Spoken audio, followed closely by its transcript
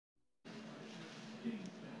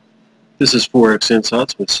This is Forex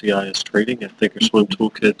Insights with CIS Trading at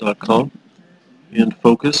thinkorswimtoolkit.com. In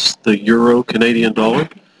focus, the Euro Canadian dollar.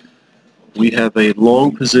 We have a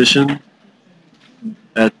long position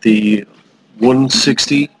at the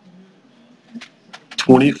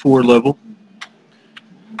 160.24 level.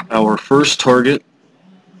 Our first target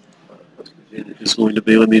is going to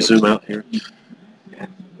be, let me zoom out here.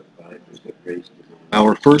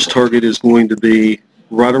 Our first target is going to be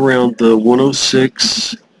right around the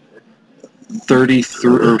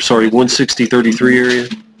 160.33 area.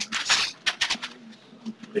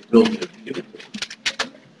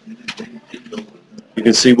 You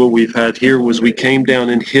can see what we've had here was we came down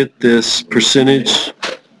and hit this percentage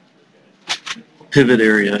pivot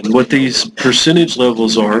area, and what these percentage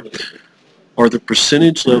levels are the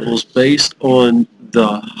percentage levels based on the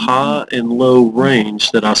high and low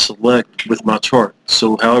range that I select with my chart.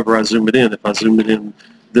 So however I zoom it in, if I zoom it in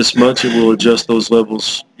this much, it will adjust those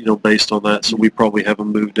levels, based on that. So we probably have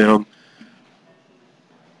them move down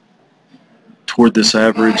toward this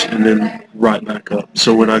average and then right back up.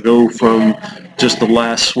 So when I go from just the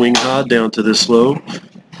last swing high down to this low,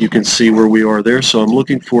 you can see where we are there. So I'm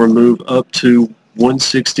looking for a move up to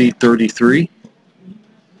 160.33.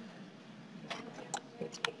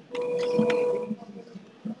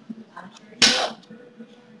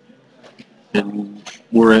 And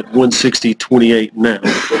we're at 160.28 now.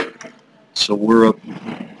 So we're up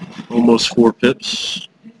almost 4 pips.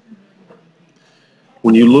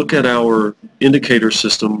 When you look at our indicator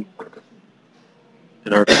system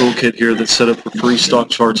in our toolkit here that's set up for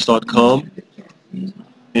freestockcharts.com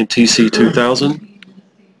and TC2000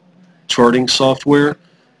 charting software,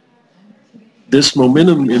 this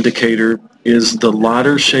momentum indicator is the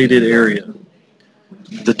lighter shaded area.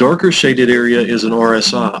 The darker shaded area is an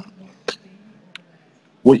RSI.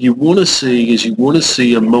 What you want to see is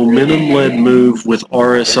a momentum-led move with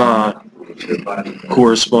RSI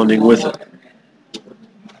corresponding with it.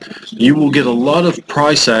 You will get a lot of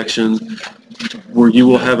price action where you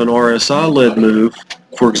will have an RSI-led move.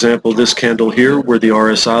 For example, this candle here where the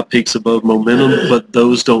RSI peaks above momentum, but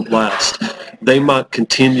those don't last. They might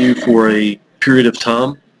continue for a period of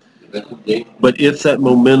time, but if that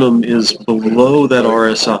momentum is below that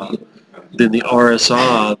RSI, then the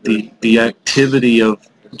RSI, the activity of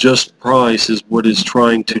just price is what is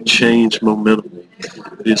trying to change momentum.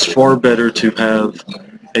 It's far better to have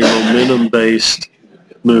a momentum-based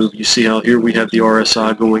move. You see how here we have the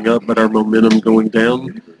RSI going up, but our momentum going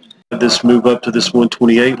down. This move up to this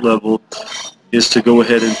 128 level is to go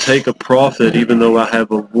ahead and take a profit, even though I have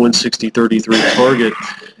a 160.33 target.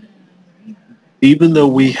 Even though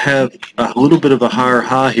we have a little bit of a higher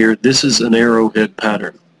high here, this is an arrowhead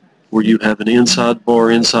pattern where you have an inside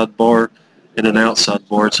bar, and an outside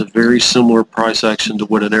bar. It's a very similar price action to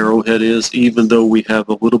what an arrowhead is, even though we have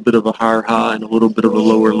a little bit of a higher high and a little bit of a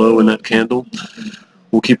lower low in that candle.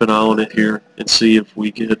 We'll keep an eye on it here and see if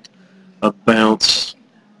we get a bounce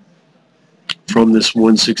from this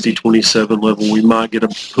 160.27 level. We might get a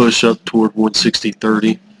push up toward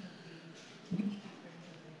 160.30.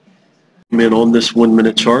 I'm in on this 1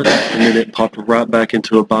 minute chart, and then it popped right back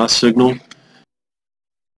into a buy signal.